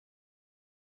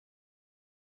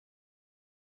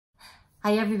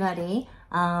Hi everybody,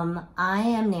 I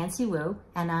am Nancy Wu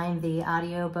and I'm the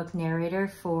audiobook narrator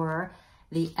for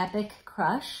The Epic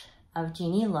Crush of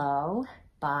Genie Lo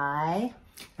by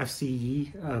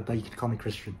FCE, but you can call me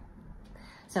Christian.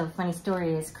 So funny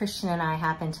story is Christian and I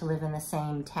happen to live in the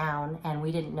same town and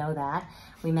we didn't know that.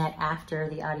 We met after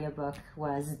the audiobook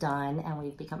was done and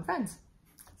we've become friends.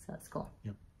 So that's cool.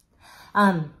 Yep.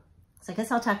 So I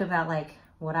guess I'll talk about like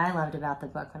what I loved about the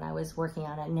book when I was working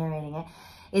on it and narrating it,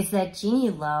 is that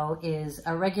Genie Lo is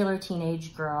a regular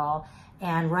teenage girl,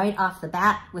 and right off the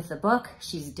bat with the book,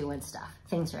 she's doing stuff.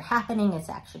 Things are happening, it's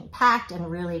action-packed,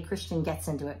 and really Christian gets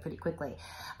into it pretty quickly.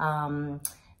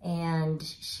 And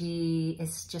she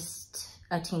is just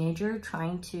a teenager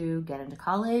trying to get into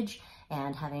college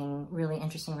and having really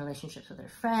interesting relationships with her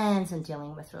friends and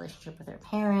dealing with relationship with her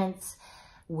parents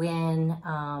when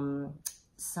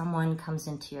someone comes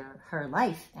into her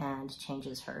life and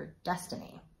changes her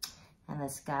destiny. And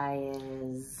this guy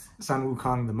is Sun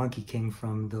Wukong, the Monkey King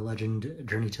from the legend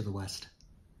Journey to the West.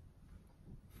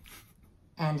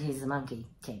 And he's the Monkey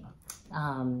King.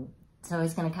 So I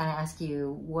was going to kind of ask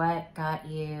you, what got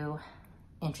you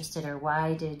interested, or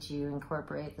why did you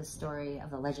incorporate the story of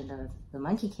the legend of the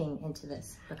Monkey King into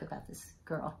this book about this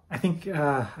girl? I think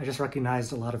I just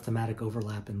recognized a lot of thematic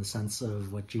overlap in the sense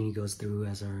of what Genie goes through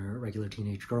as a regular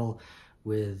teenage girl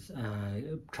with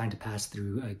trying to pass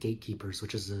through gatekeepers,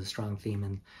 which is a strong theme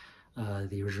in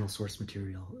the original source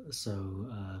material. So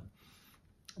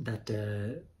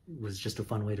that was just a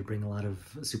fun way to bring a lot of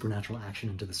supernatural action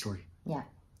into the story. Yeah.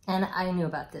 And I knew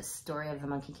about this story of the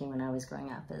Monkey King when I was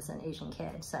growing up as an Asian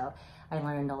kid, so I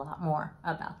learned a lot more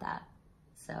about that.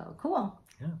 So cool.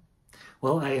 Yeah.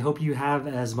 Well, I hope you have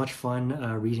as much fun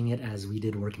reading it as we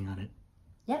did working on it.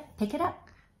 Yep, pick it up.